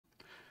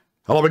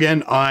Hello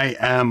again, I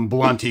am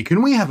Blunty.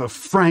 Can we have a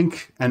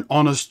frank and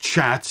honest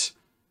chat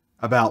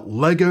about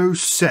Lego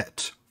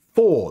Set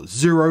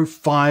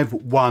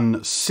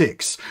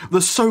 40516,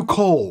 the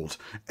so-called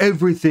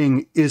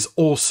Everything is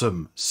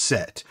Awesome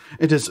set?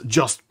 It has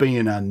just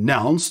been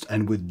announced,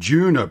 and with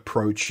June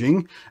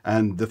approaching,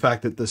 and the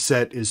fact that the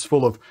set is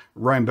full of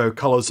rainbow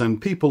colors and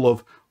people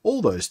of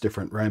all those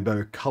different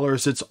rainbow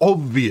colors, it's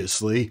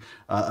obviously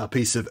a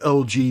piece of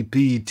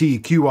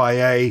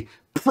LGBTQIA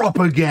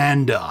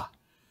propaganda.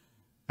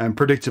 And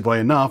predictably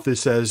enough,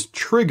 this has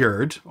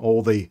triggered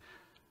all the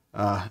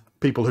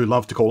people who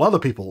love to call other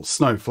people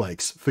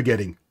snowflakes for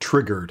getting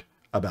triggered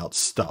about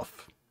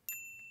stuff.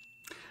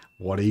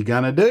 What are you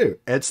going to do?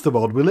 It's the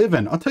world we live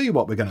in. I'll tell you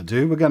what we're going to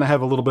do. We're going to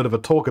have a little bit of a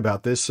talk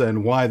about this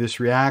and why this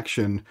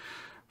reaction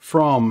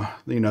from,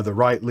 the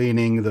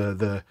right-leaning,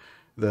 the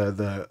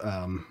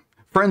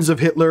friends of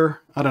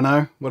Hitler, I don't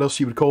know, what else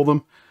you would call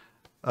them,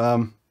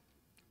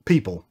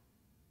 people.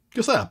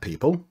 Because they are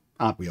people,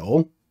 aren't we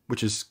all?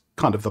 Which is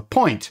kind of the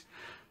point.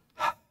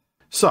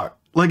 So,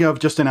 Lego have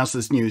just announced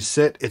this new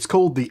set. It's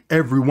called the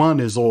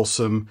Everyone is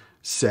Awesome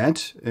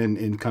set,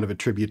 in kind of a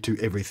tribute to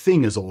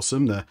Everything is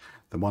Awesome, the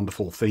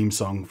wonderful theme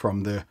song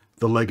from the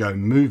Lego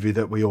movie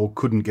that we all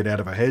couldn't get out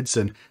of our heads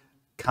and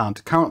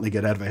can't currently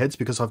get out of our heads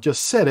because I've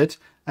just said it,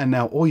 and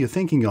now all you're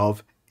thinking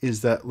of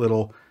is that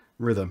little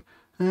rhythm.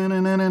 And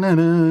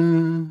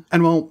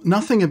well,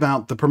 nothing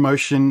about the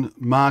promotion,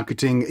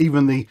 marketing,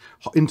 even the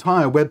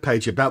entire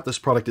webpage about this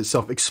product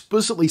itself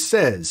explicitly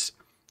says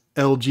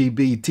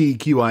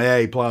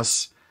LGBTQIA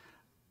plus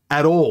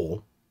at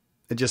all.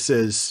 It just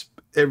says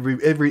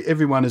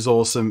everyone is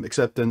awesome,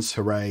 acceptance,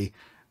 hooray,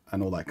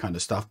 and all that kind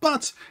of stuff.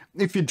 But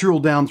if you drill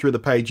down through the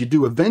page, you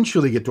do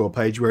eventually get to a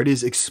page where it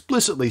is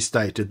explicitly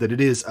stated that it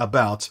is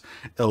about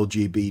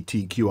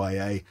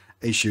LGBTQIA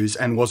issues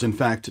and was in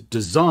fact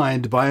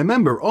designed by a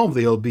member of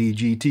the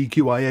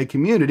LGBTQIA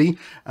community,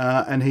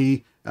 and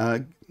he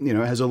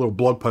has a little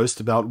blog post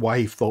about why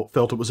he felt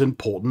it was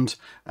important,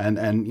 and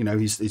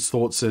his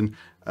thoughts and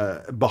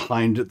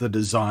behind the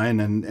design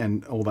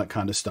and all that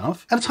kind of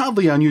stuff. And it's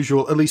hardly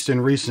unusual, at least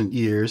in recent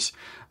years,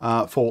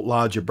 for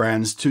larger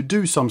brands to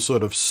do some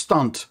sort of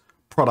stunt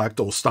product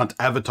or stunt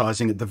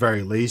advertising at the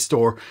very least,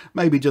 or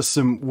maybe just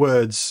some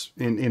words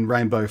in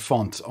rainbow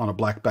font on a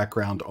black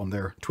background on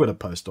their Twitter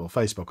post or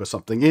Facebook or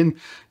something in,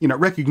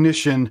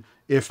 recognition,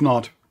 if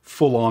not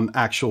full-on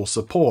actual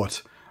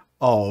support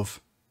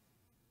of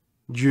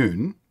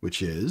June,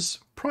 which is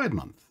Pride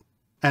Month.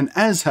 And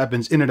as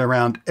happens in and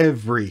around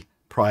every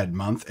Pride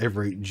Month,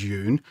 every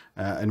June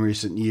in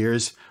recent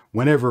years,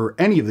 whenever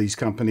any of these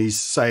companies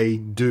say,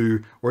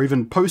 do, or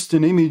even post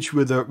an image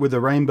with a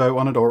rainbow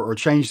on it, or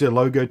change their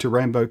logo to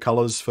rainbow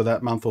colors for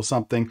that month or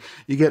something,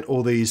 you get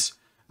all these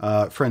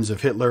friends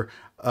of Hitler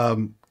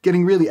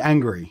getting really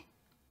angry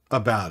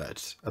about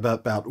it,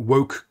 about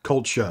woke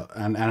culture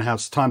and how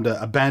it's time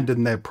to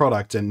abandon their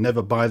product and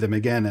never buy them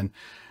again. And,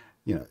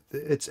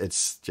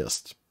 it's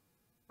just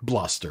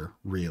bluster,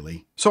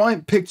 really. So I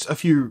picked a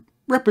few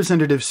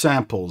representative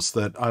samples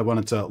that I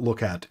wanted to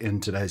look at in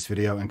today's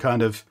video and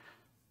kind of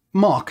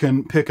mock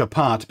and pick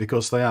apart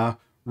because they are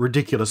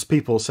ridiculous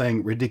people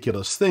saying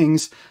ridiculous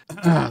things.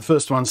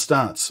 First one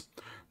starts.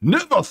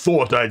 Never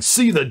thought I'd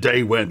see the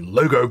day when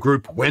Lego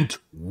Group went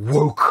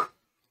woke.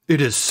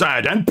 It is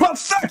sad and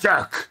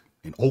pathetic,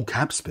 in all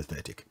caps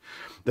pathetic,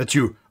 that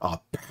you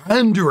are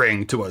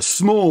pandering to a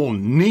small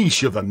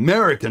niche of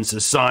American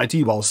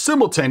society while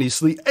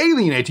simultaneously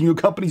alienating your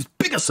company's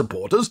biggest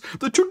supporters,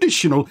 the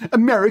traditional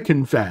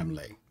American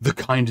family, the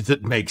kind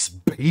that makes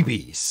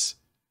babies,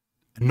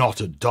 not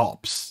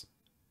adopts.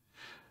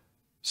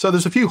 So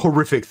there's a few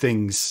horrific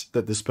things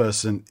that this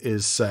person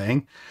is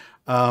saying.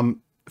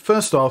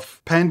 First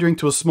off, pandering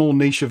to a small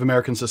niche of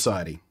American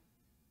society.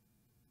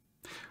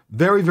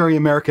 Very, very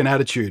American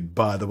attitude,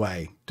 by the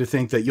way, to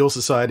think that your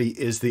society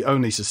is the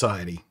only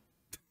society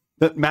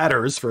that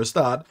matters, for a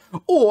start,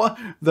 or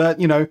that,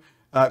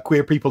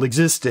 queer people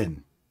exist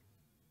in.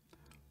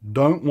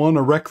 Don't want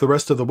to wreck the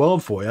rest of the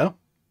world for you,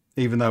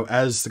 even though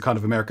as the kind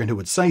of American who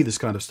would say this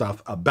kind of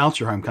stuff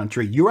about your home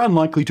country, you're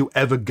unlikely to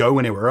ever go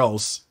anywhere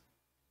else,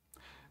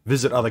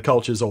 visit other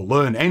cultures, or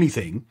learn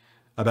anything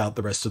about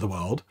the rest of the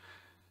world.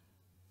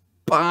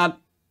 But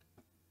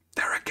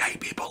there are gay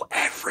people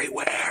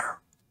everywhere.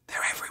 They're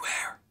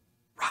everywhere.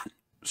 Run.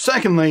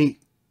 Secondly,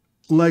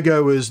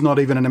 Lego is not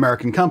even an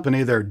American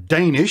company. They're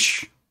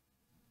Danish.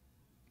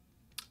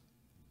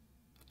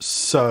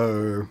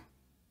 So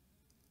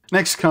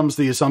next comes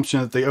the assumption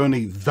that the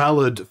only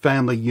valid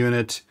family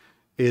unit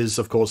is,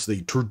 of course,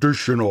 the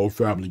traditional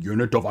family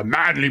unit of a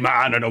manly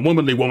man and a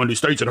womanly woman who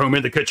stays at home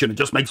in the kitchen and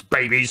just makes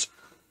babies.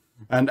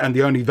 And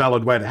the only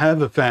valid way to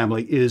have a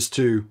family is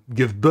to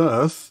give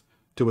birth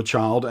to a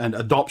child, and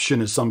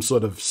adoption is some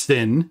sort of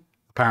sin,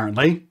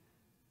 apparently,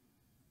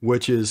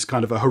 which is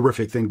kind of a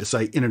horrific thing to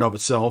say in and of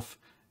itself,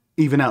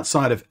 even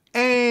outside of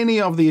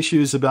any of the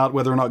issues about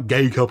whether or not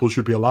gay couples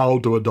should be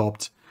allowed to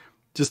adopt.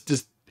 Just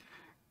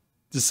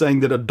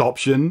saying that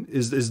adoption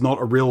is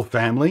not a real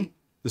family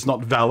It's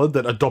not valid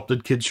that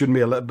adopted kids shouldn't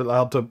be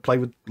allowed to play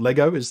with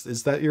Lego.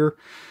 Is that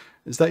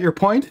your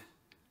point?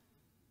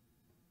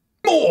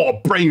 More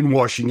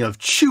brainwashing of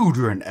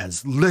children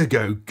as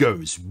Lego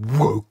goes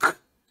woke.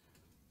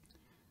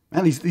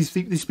 Man,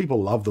 these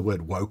people love the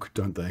word woke,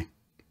 don't they?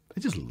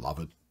 They just love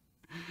it.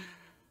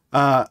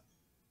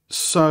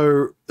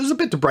 So there's a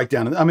bit to break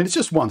down. I mean, it's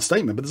just one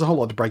statement, but there's a whole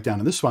lot to break down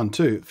in this one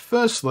too.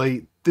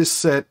 Firstly, this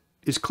set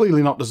is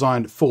clearly not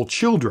designed for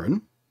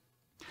children.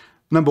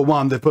 Number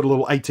one, they've put a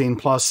little 18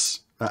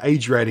 plus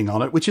age rating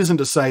on it, which isn't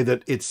to say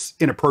that it's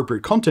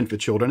inappropriate content for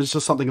children. It's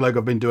just something Lego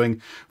have been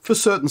doing for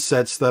certain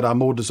sets that are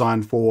more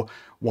designed for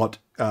what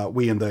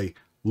we in the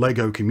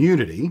Lego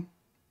community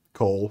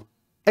call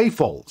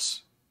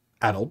AFOLs,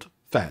 adult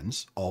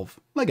fans of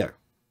Lego.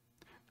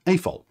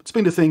 AFOL. It's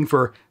been a thing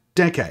for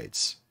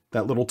decades,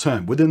 that little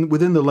term, within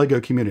the Lego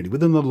community,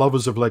 within the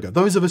lovers of Lego.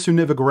 Those of us who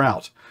never grow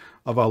out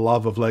of our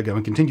love of Lego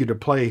and continue to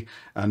play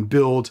and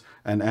build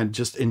and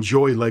just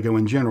enjoy Lego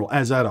in general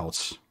as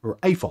adults, or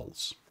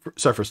AFOLs.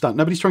 So for a start,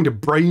 nobody's trying to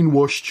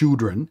brainwash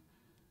children.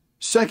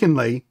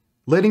 Secondly,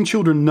 letting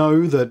children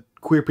know that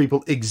queer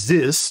people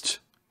exist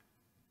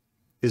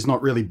is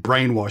not really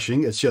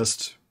brainwashing. It's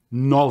just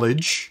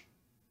knowledge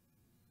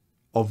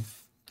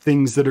of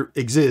things that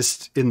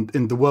exist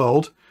in the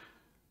world,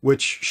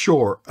 which,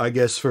 sure, I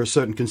guess for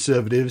certain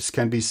conservatives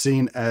can be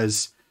seen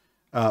as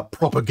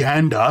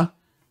propaganda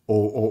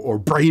or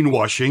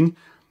brainwashing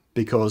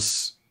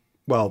because,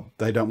 well,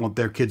 they don't want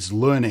their kids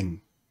learning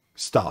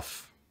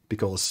stuff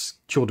because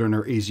children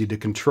are easy to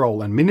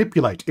control and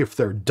manipulate if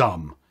they're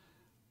dumb,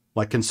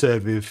 like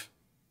conservative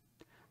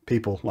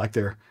people like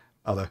their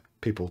other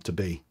people to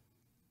be.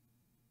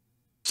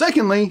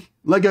 Secondly,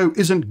 Lego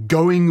isn't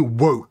going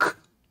woke.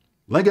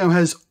 Lego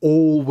has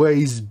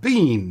always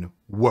been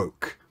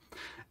woke.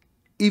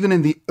 Even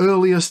in the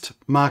earliest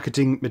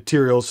marketing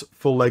materials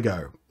for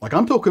Lego. Like,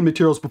 I'm talking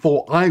materials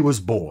before I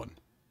was born.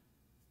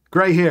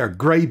 Grey hair,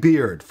 grey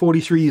beard,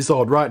 43 years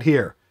old right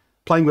here.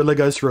 Playing with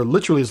Legos for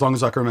literally as long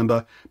as I can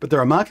remember. But there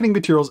are marketing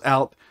materials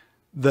out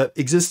that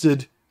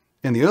existed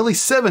in the early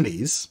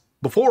 70s,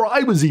 before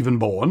I was even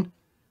born,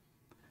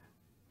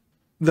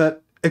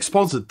 that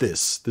exposit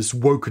this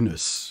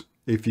wokeness,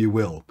 if you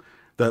will.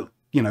 That,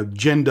 you know,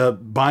 gender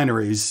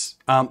binaries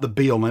aren't the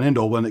be-all and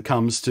end-all when it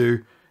comes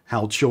to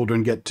how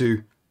children get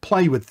to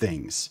play with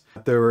things.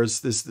 There is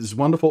this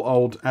wonderful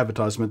old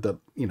advertisement that,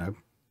 you know,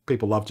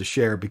 people love to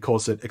share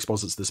because it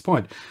exposits this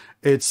point.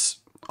 It's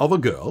of a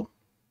girl.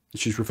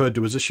 She's referred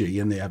to as a she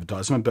in the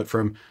advertisement, but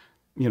from,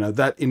 you know,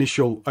 that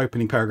initial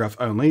opening paragraph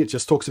only, it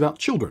just talks about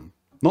children.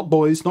 Not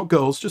boys, not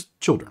girls, just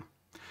children.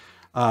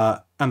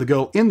 And the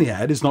girl in the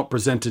ad is not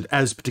presented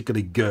as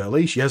particularly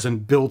girly. She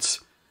hasn't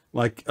built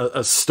like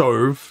a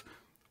stove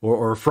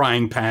or a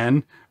frying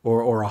pan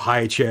or a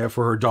high chair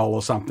for her doll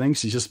or something.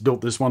 She's just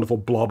built this wonderful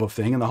blob of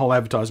thing. And the whole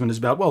advertisement is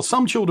about, well,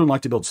 some children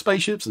like to build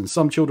spaceships and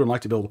some children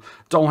like to build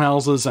doll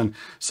houses and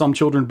some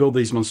children build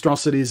these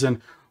monstrosities.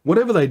 And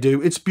whatever they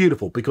do, it's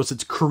beautiful because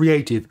it's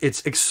creative,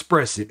 it's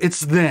expressive,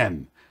 it's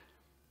them.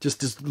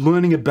 Just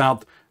learning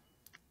about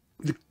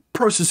the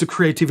process of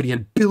creativity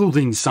and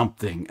building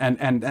something. And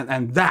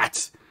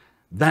that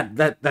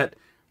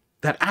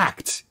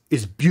act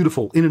is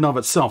beautiful in and of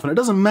itself. And it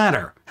doesn't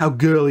matter how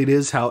girly it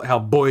is, how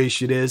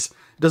boyish it is.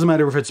 It doesn't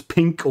matter if it's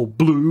pink or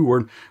blue,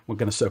 or we're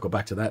going to circle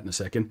back to that in a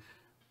second.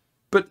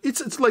 But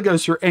it's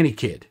Legos for any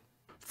kid.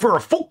 For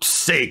fuck's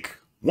sake,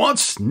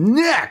 what's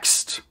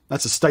next?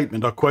 That's a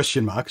statement, not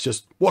question mark. It's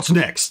just, what's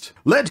next?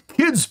 Let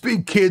kids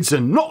be kids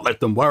and not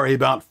let them worry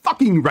about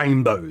fucking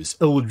rainbows.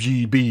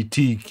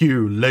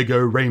 LGBTQ, Lego,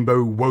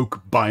 rainbow,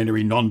 woke,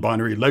 binary,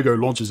 non-binary, Lego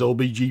launches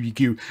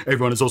LGBTQ,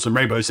 everyone is awesome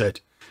rainbow set.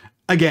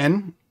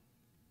 Again,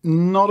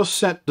 not a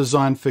set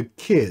designed for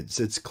kids.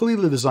 It's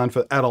clearly designed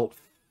for adult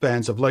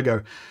fans of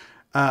Lego.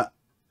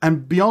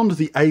 And beyond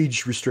the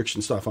age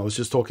restriction stuff I was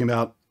just talking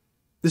about,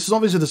 this is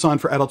obviously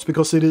designed for adults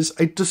because it is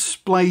a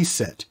display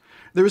set.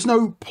 There is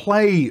no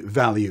play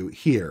value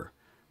here.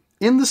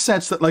 In the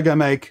sets that Lego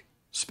make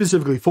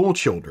specifically for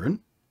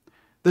children,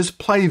 there's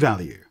play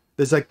value.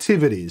 There's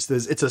activities.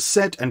 It's a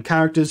set and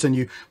characters, and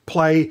you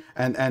play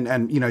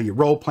and you know, you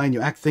role play and you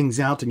act things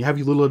out and you have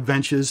your little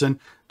adventures and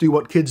do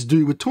what kids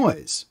do with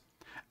toys.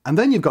 And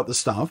then you've got the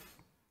stuff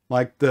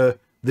like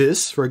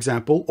this, for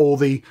example, or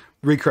the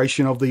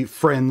recreation of the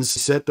Friends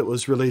set that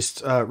was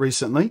released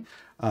recently,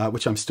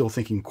 which I'm still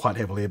thinking quite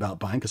heavily about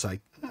buying because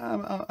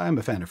I'm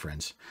a fan of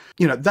Friends.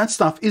 You know, that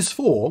stuff is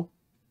for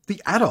the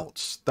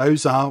adults.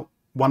 Those are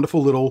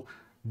wonderful little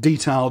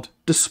detailed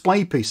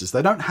display pieces.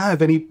 They don't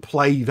have any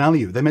play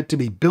value. They're meant to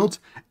be built,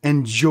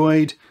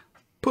 enjoyed,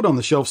 put on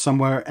the shelf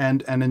somewhere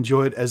and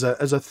enjoyed as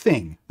a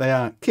thing. They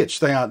are kitsch.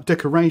 They are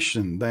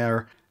decoration. They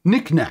are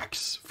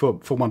knickknacks, for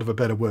want of a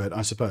better word,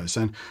 I suppose.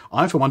 And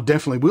I, for one,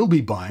 definitely will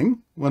be buying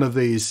one of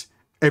these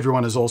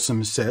Everyone is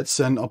Awesome sets,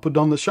 and I'll put it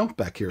on the shelf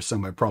back here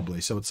somewhere probably,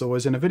 so it's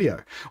always in a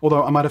video.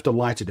 Although I might have to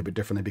light it a bit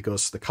differently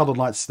because the colored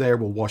lights there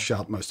will wash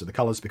out most of the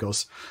colors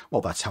because,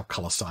 well, that's how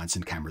color science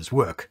and cameras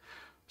work.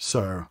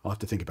 So I'll have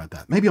to think about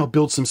that. Maybe I'll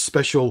build some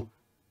special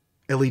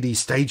LED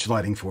stage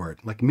lighting for it,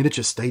 like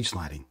miniature stage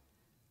lighting.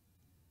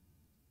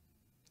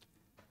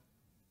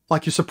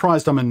 Like you're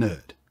surprised I'm a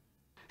nerd.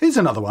 Here's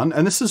another one,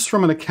 and this is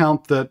from an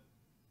account that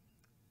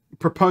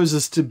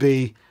proposes to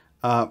be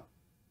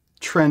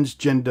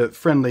transgender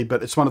friendly,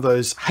 but it's one of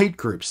those hate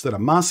groups that are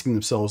masking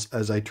themselves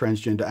as a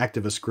transgender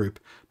activist group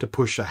to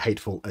push a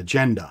hateful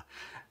agenda.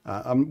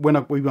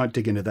 We won't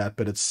dig into that,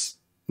 but it's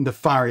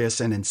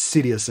nefarious and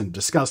insidious and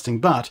disgusting.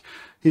 But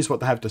here's what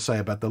they have to say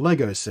about the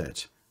Lego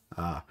set.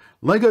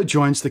 Lego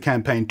joins the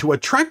campaign to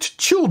attract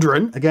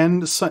children,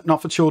 again,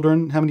 not for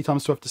children, how many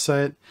times do I have to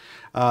say it?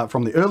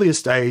 From the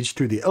earliest age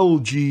to the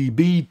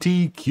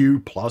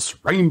LGBTQ plus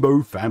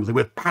rainbow family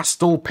with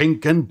pastel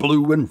pink and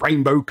blue and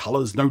rainbow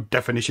colors. No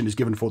definition is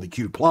given for the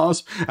Q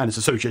plus and its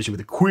association with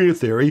the queer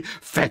theory,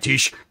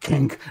 fetish,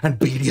 kink, and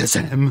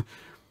BDSM.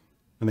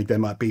 I think they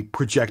might be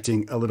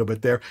projecting a little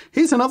bit there.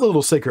 Here's another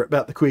little secret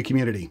about the queer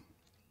community.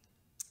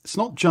 It's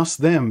not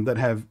just them that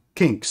have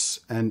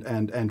kinks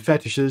and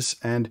fetishes,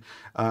 and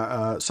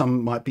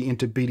some might be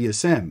into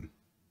BDSM.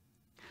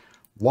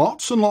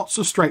 Lots and lots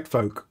of straight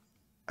folk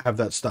have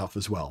that stuff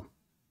as well,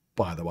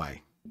 by the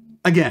way.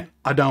 Again,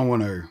 I don't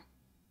want to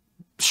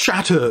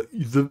shatter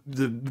the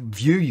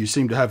view you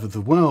seem to have of the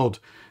world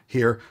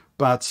here,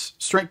 but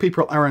straight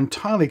people are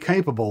entirely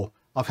capable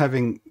of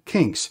having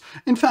kinks.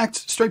 In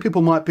fact, straight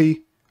people might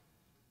be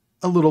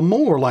a little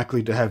more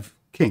likely to have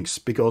kinks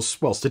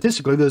because, well,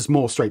 statistically, there's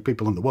more straight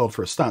people in the world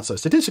for a start. So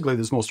statistically,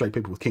 there's more straight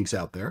people with kinks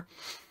out there.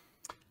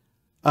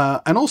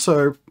 And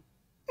also,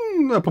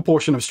 a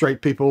proportion of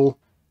straight people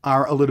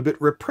are a little bit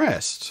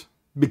repressed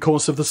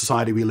because of the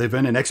society we live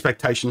in and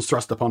expectations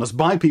thrust upon us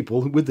by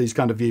people with these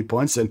kind of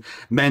viewpoints, and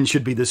men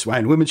should be this way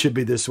and women should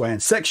be this way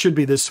and sex should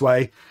be this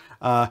way.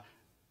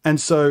 And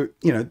so,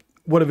 you know,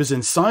 whatever's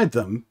inside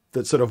them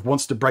that sort of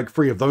wants to break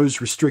free of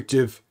those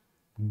restrictive,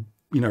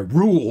 you know,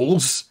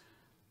 rules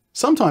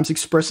sometimes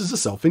expresses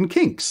itself in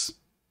kinks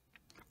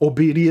or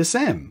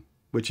BDSM,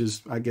 which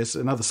is, I guess,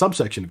 another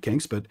subsection of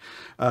kinks, but,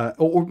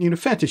 or you know,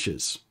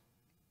 fetishes.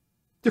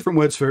 Different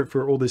words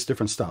for all this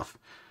different stuff.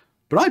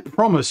 But I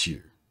promise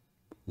you,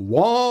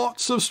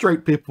 lots of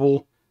straight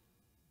people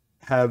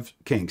have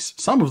kinks.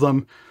 Some of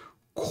them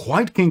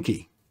quite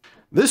kinky.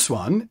 This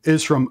one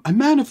is from a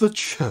man of the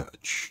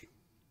church,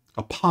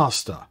 a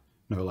pastor,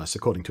 no less,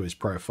 according to his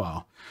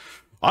profile.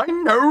 I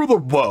know the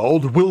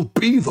world will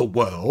be the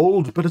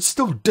world, but it's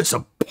still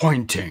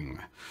disappointing.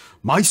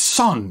 My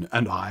son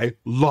and I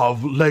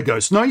love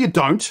Legos. No, you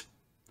don't.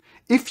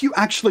 If you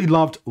actually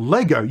loved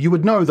Lego, you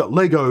would know that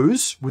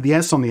Legos, with the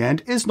S on the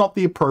end, is not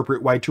the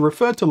appropriate way to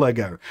refer to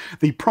Lego.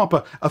 The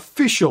proper,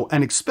 official,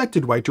 and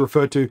expected way to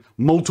refer to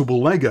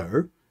multiple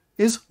Lego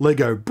is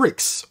Lego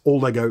bricks or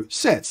Lego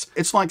sets.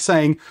 It's like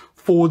saying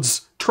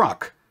Ford's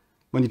truck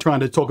when you're trying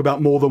to talk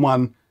about more than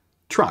one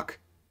truck.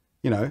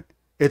 You know,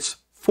 it's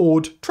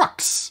Ford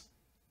trucks,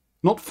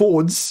 not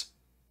Fords.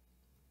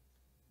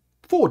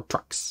 Ford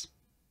trucks.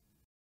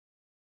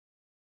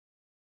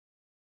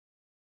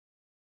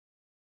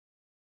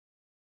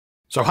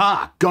 So,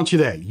 got you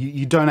there.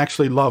 You don't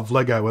actually love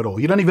Lego at all.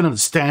 You don't even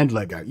understand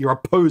Lego. You're a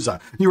poser.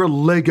 You're a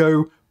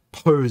Lego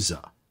poser.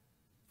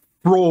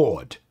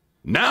 Fraud.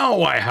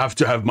 Now I have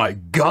to have my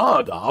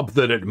guard up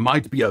that it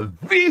might be a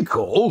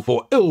vehicle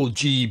for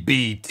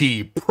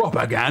LGBT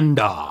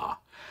propaganda.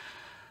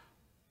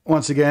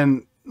 Once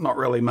again, not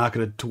really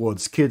marketed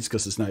towards kids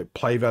because there's no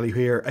play value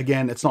here.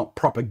 Again, it's not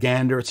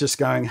propaganda. It's just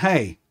going,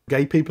 hey,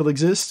 gay people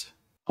exist.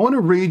 I want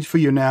to read for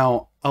you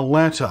now a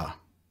letter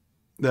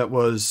that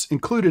was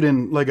included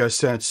in Lego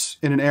sets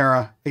in an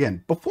era,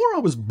 again, before I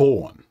was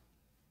born.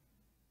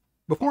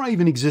 Before I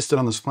even existed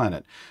on this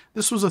planet.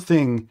 This was a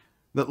thing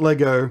that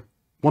Lego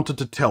wanted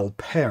to tell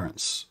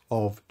parents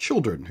of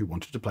children who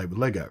wanted to play with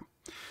Lego.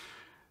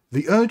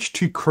 The urge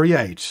to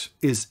create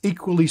is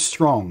equally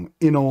strong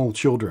in all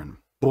children,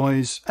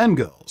 boys and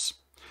girls.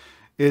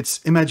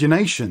 It's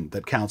imagination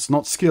that counts,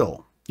 not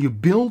skill. You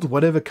build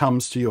whatever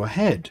comes to your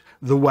head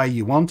the way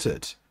you want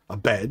it. A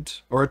bed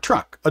or a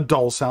truck, a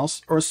doll's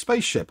house or a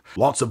spaceship.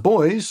 Lots of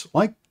boys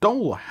like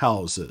doll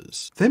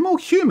houses. They're more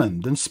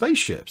human than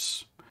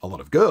spaceships. A lot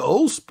of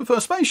girls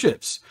prefer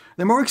spaceships.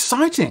 They're more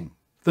exciting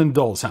than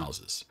doll's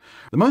houses.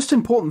 The most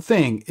important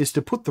thing is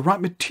to put the right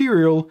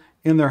material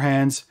in their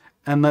hands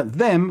and let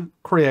them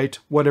create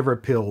whatever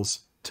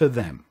appeals to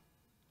them.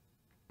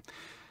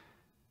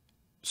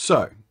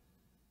 So,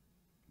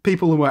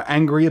 people who are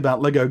angry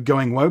about Lego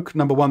going woke,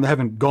 number one, they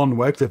haven't gone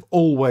woke. They've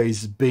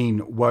always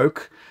been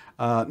woke.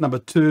 Number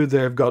two,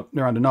 they're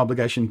under no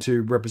obligation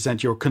to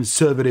represent your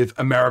conservative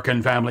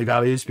American family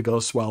values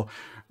because, well,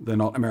 they're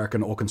not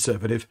American or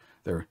conservative.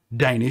 They're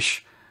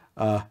Danish.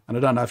 And I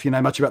don't know if you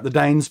know much about the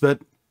Danes,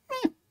 but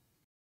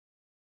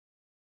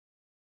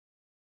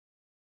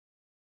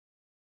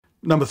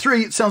Number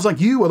three, it sounds like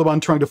you are the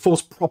one trying to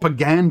force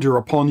propaganda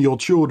upon your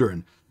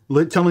children,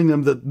 telling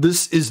them that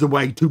this is the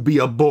way to be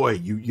a boy.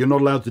 You're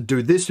not allowed to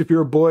do this if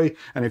you're a boy,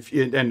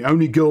 and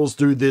only girls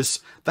do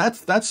this.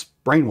 That's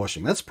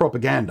brainwashing. That's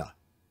propaganda.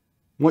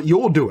 What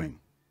you're doing,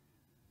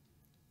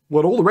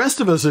 what all the rest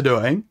of us are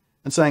doing,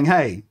 and saying,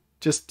 hey,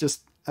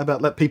 just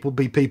about let people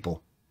be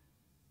people.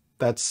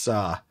 That's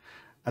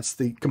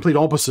the complete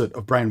opposite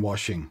of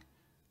brainwashing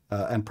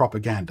and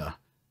propaganda.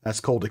 That's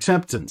called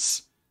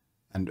acceptance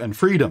and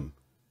freedom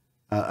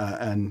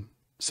and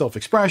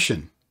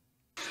self-expression.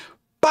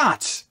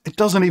 But it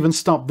doesn't even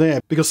stop there,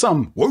 because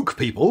some woke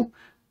people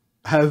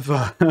have,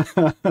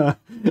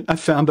 have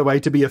found a way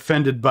to be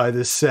offended by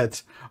this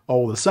set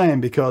all the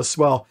same, because,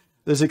 well,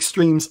 there's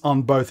extremes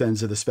on both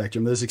ends of the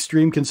spectrum. There's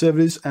extreme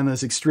conservatives and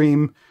there's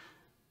extreme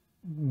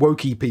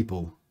wokey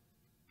people.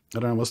 I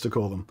don't know what to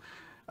call them.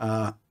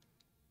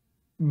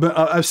 But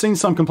I've seen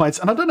some complaints,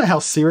 and I don't know how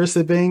serious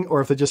they're being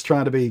or if they're just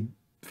trying to be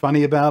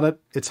funny about it.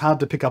 It's hard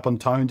to pick up on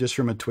tone just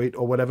from a tweet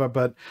or whatever,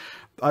 but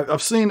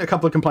I've seen a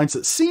couple of complaints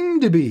that seem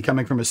to be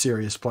coming from a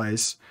serious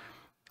place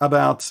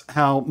about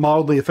how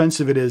mildly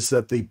offensive it is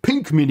that the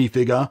pink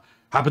minifigure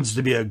happens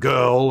to be a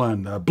girl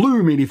and the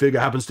blue minifigure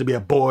happens to be a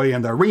boy,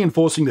 and they're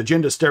reinforcing the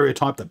gender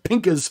stereotype that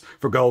pink is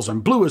for girls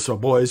and blue is for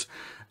boys.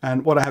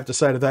 And what I have to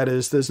say to that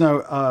is there's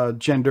no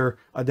gender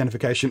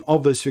identification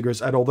of those figures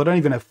at all. They don't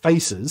even have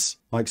faces,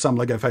 like some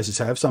Lego faces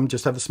have. Some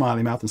just have the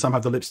smiley mouth and some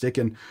have the lipstick.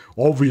 And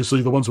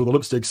obviously the ones with the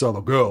lipsticks are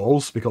the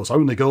girls, because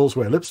only girls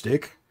wear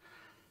lipstick.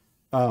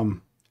 But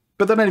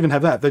they don't even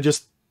have that. They're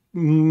just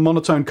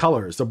monotone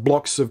colors. They're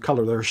blocks of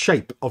color. They're a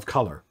shape of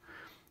color.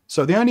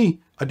 So the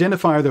only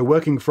identifier they're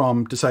working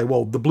from to say,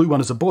 well, the blue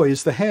one is a boy,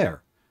 is the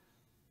hair,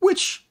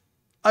 which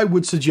I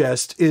would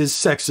suggest is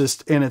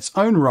sexist in its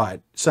own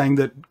right, saying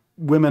that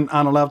women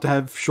aren't allowed to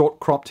have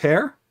short cropped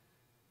hair.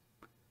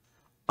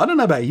 I don't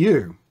know about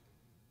you,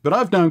 but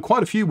I've known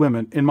quite a few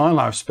women in my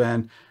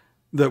lifespan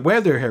that wear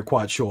their hair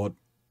quite short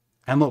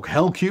and look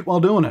hell cute while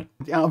doing it.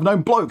 I've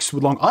known blokes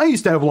with long... I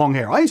used to have long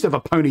hair. I used to have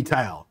a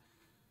ponytail.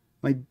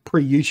 Like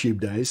pre-YouTube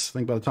days. I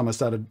think by the time I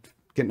started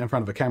getting in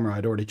front of a camera,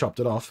 I'd already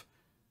chopped it off.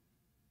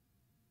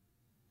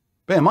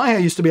 Man, my hair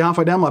used to be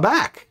halfway down my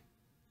back.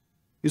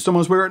 Used to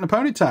almost wear it in a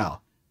ponytail.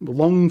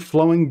 Long,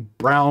 flowing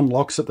brown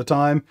locks at the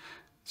time.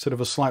 Sort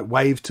of a slight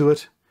wave to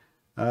it.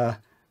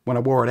 When I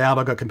wore it out,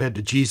 I got compared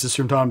to Jesus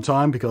from time to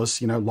time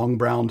because, you know, long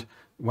brown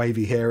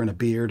wavy hair and a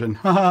beard and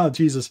haha,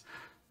 Jesus.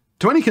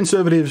 To any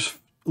conservatives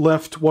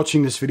left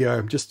watching this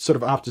video, just sort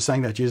of after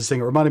saying that Jesus thing,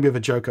 it reminded me of a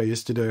joke I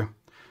used to do.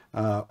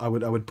 I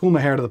would pull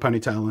my hair to the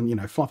ponytail and, you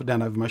know, flop it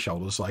down over my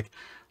shoulders like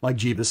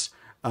Jeebus.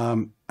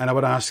 And I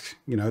would ask,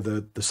 you know,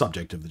 the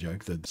subject of the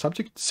joke, the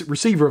subject,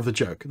 receiver of the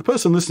joke, the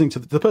person listening to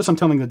the person I'm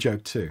telling the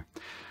joke to.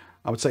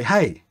 I would say,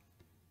 hey,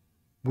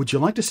 would you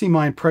like to see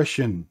my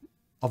impression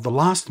of the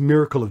last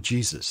miracle of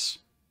Jesus?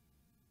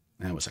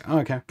 And I would say, oh,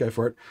 okay, go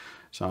for it.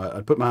 So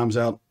I'd put my arms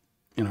out,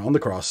 you know, on the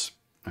cross.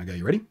 I go,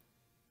 you ready?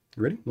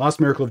 You ready? Last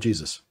miracle of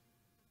Jesus.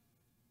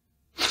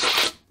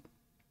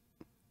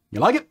 You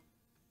like it?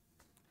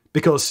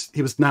 Because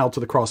he was nailed to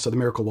the cross, so the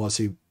miracle was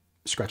he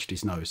scratched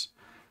his nose.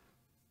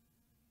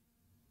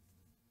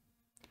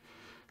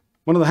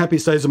 One of the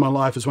happiest days of my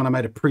life is when I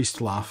made a priest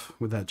laugh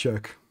with that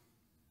joke.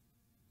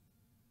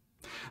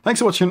 Thanks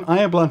for watching. I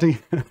am Blunty.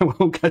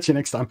 We'll catch you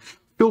next time.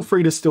 Feel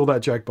free to steal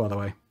that joke, by the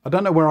way. I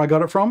don't know where I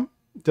got it from.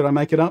 Did I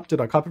make it up?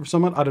 Did I copy it from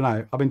someone? I don't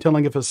know. I've been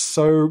telling it for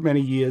so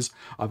many years,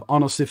 I've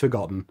honestly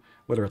forgotten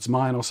whether it's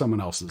mine or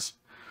someone else's.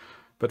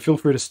 But feel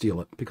free to steal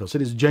it, because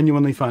it is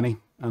genuinely funny,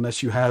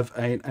 unless you have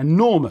an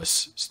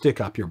enormous stick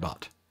up your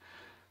butt.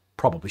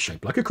 Probably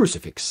shaped like a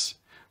crucifix,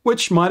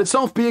 which might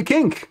itself be a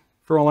kink,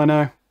 for all I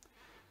know.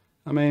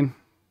 I mean,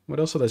 what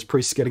else are those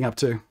priests getting up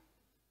to?